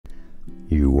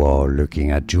You are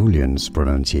looking at Julien's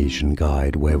pronunciation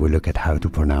guide, where we look at how to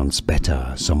pronounce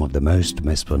better some of the most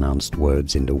mispronounced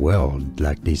words in the world,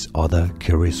 like this other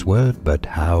curious word. But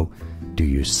how do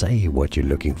you say what you're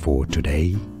looking for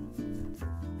today?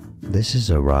 This is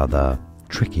a rather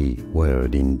tricky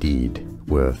word indeed,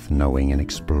 worth knowing and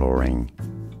exploring.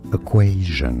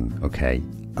 Equation, okay,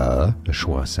 a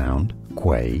schwa sound,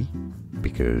 quay,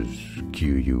 because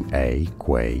Q-U-A,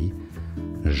 quay,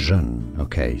 jeune,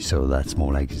 okay, so that's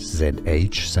more like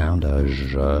ZH sound, a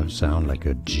J sound, like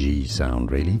a G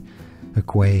sound really.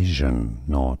 Equation,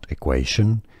 not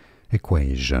equation,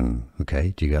 equation,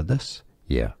 okay, do you got this?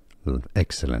 Yeah,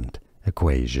 excellent,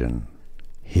 equation.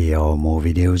 Here are more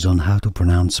videos on how to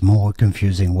pronounce more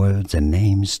confusing words and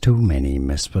names too many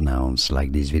mispronounced.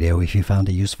 Like this video if you found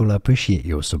it useful. I appreciate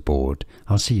your support.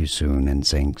 I'll see you soon and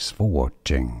thanks for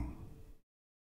watching.